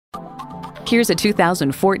Here's a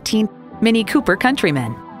 2014 Mini Cooper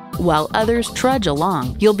Countryman. While others trudge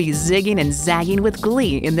along, you'll be zigging and zagging with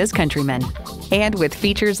glee in this Countryman. And with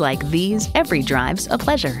features like these, every drive's a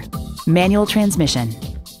pleasure. Manual transmission,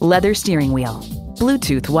 leather steering wheel,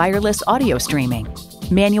 Bluetooth wireless audio streaming,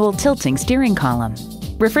 manual tilting steering column,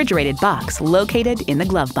 refrigerated box located in the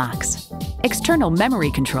glove box, external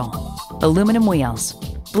memory control, aluminum wheels,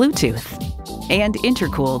 Bluetooth, and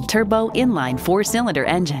intercooled turbo inline 4-cylinder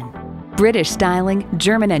engine. British styling,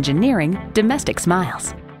 German engineering, domestic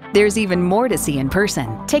smiles. There's even more to see in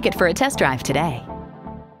person. Take it for a test drive today.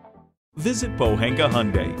 Visit Pohanka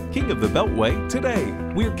Hyundai, King of the Beltway, today.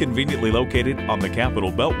 We're conveniently located on the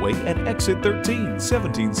Capitol Beltway at Exit 13,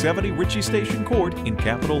 1770 Ritchie Station Court in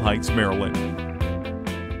Capitol Heights, Maryland.